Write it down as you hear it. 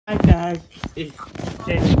Hi guys, it's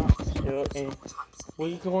Jay and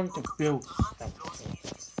we're going to build something,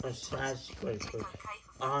 a skyscraper,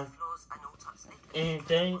 on, and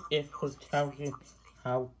then it will tell you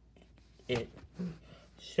how it.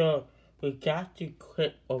 So we got to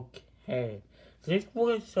click OK. This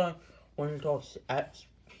was on Windows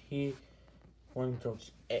XP,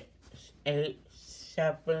 Windows 8,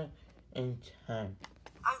 7, and 10. Okay,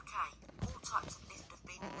 all types of lift have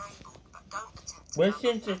been enabled, but don't attempt to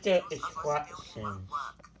Listen to the otherwise the building instructions. won't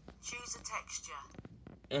work. Choose a texture.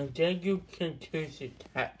 And then you can choose a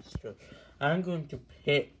texture. I'm going to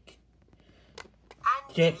pick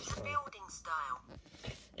And this choose a one. building style.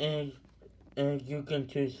 And you can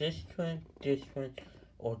choose this one,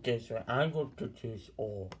 or this one. I'm going to choose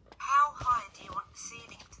all. How high do you want the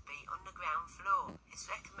ceiling to be on the ground floor? It's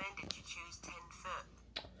recommended you choose 10 foot.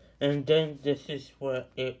 And then this is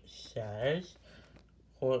what it says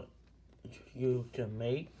for you to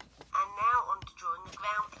make. And now on to drawing the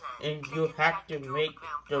ground plan. And you have to make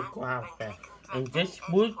the ground plan. And this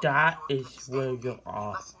wood dot is where you are.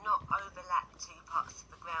 You must not overlap two parts of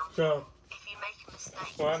the ground So, plan. If you make a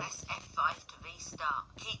mistake, press F5 to restart.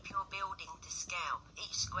 Keep your building to scale.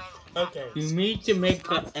 Each square in the okay, you need to make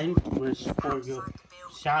an entrance for your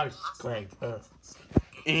skyscraper.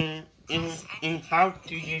 And how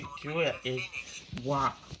do you do it is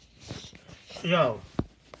watch. So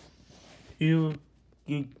you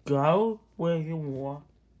go where you want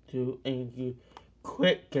to and you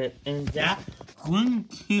click it, and that green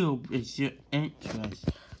cube is your entrance.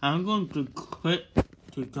 I'm going to click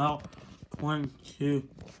to go 1, 2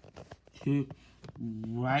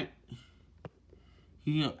 right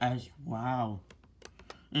here as well.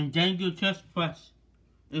 And then you just press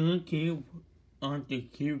Q on the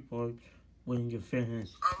keyboard when you finish.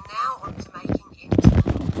 And now on to making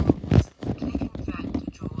internal walls. Click and drag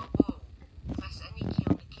to draw a wall. Press any key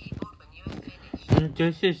on the keyboard when you are finished. And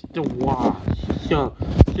this is the wall. So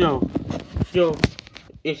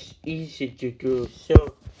it's easy to do.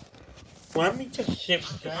 So let me just sit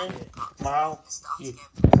down while you.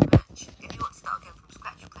 If you want to start again from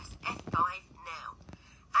scratch, press F5 now.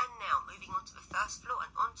 And now, moving on to the first floor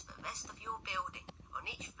and on to the rest of your building. On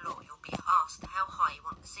each floor, you'll be asked how high you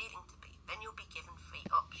want the ceiling to be. Then you'll be given 3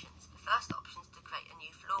 options. The first option is to create a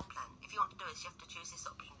new floor plan. If you want to do this, you have to choose this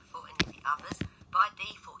option before any of the others. By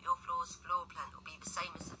default, your floor's floor plan will be the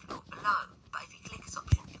same as the floor below. But if you click this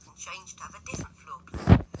option, you can change to have a different floor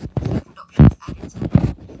plan. The second option is add internal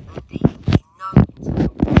walls. And D will be no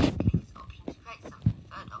internal walls. Click this option to create something. The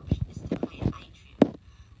third option is to create an atrium.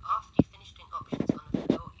 After you finish doing options on a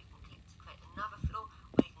floor, you can click to create another floor,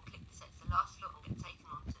 or you can click to set the last floor and get taken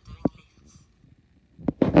on to doing lifts.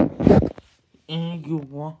 And you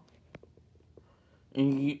want,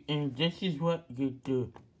 and this is what you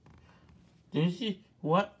do. This is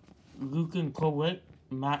what you can collect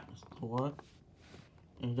max for.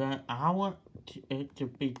 And then I want it to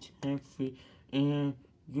be 10 feet, and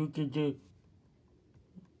you can do.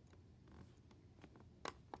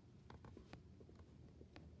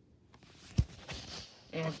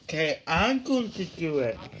 Okay, I'm going to do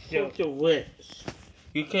it. So the width.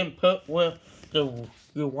 You can put where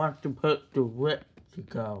you want to put the width to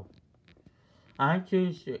go. I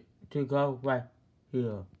choose it to go right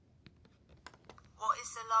here. What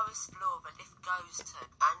is the lowest floor the lift goes to?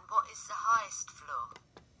 And what is the highest floor?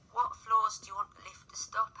 What floors do you want the lift to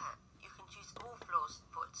stop at? You can choose all floors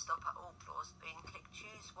for it to stop at all floors, but you can click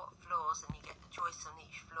choose what floors and you get the choice on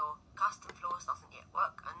each floor. Custom floors doesn't yet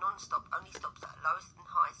work, and non-stop only stops at lowest and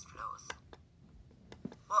highest floors.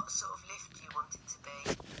 What sort of lift do you want it to be?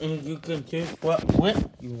 And you can choose what width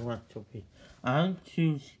you want to be. I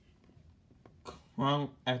choose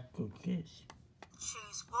crown aggregates.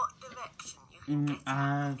 Choose what direction you can get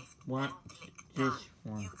out the lift and click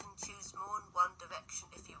done. You can choose more than one direction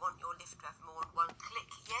if you want your lift to have more than one.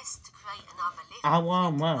 Click yes to create another lift. I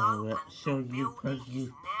want more of it, and so you press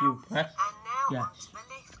And now yes. onto the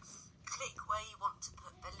lifts. Click where you want to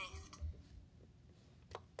put the lift.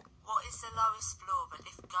 What is the lowest floor the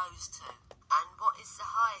lift goes to? And what is the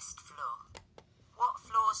highest floor? What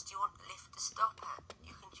floors do you want the lift to stop at?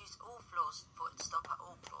 You can choose all floors for it to stop at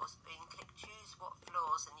all floors, but you can click choose what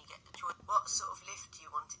floors and you get the choice. What sort of lift do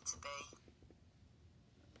you want it to be?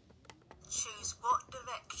 Choose what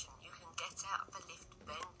direction you can get out of the lift,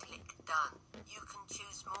 then click done. You can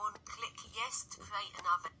choose more and click yes to create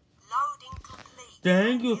another. Loading complete.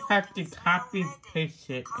 Then you have to copy and paste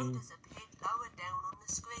it in. Code has appeared lower down on the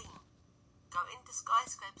screen. Go into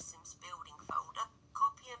Skyscraper Sims building folder,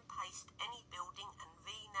 copy and paste any building and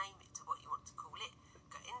rename it to what you want to call it.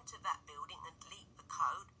 Go into that building and delete the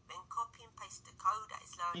code, Then copy and paste the code that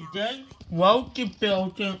is lower down Then the screen. wrote the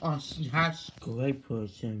building on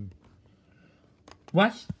skyscrapers and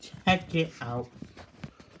let's check it out.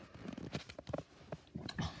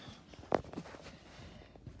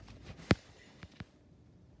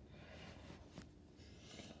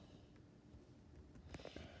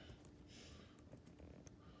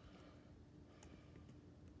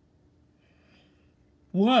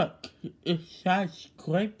 Look, it's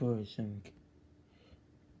skyscrapers and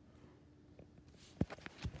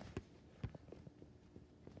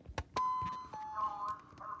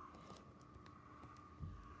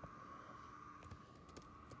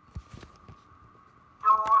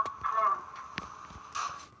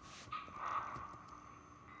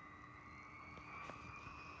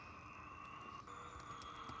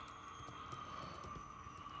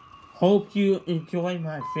hope you enjoy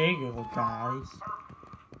my video, guys.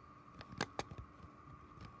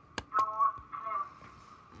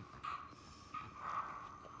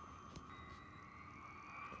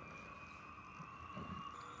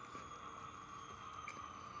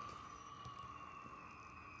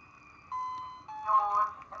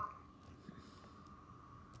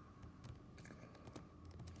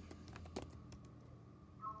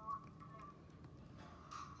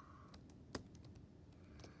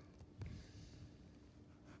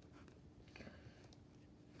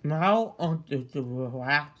 Now onto the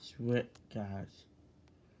last bit, guys.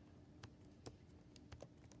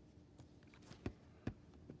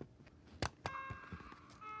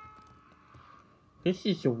 This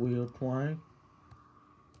is a weird one.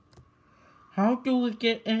 How do we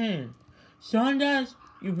get in? Sometimes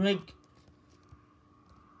you make...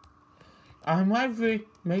 I might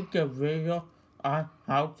make a video on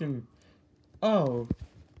how to... Oh.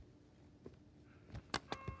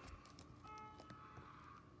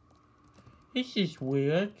 This is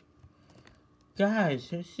weird. Guys,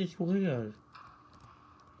 this is weird.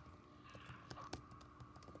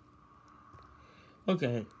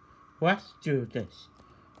 Okay, let's do this.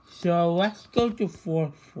 So let's go to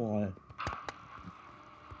 4th floor.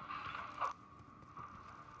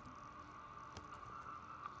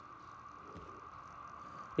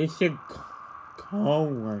 It's a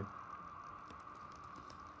color.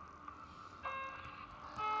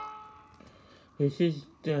 This is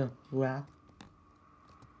the wrap.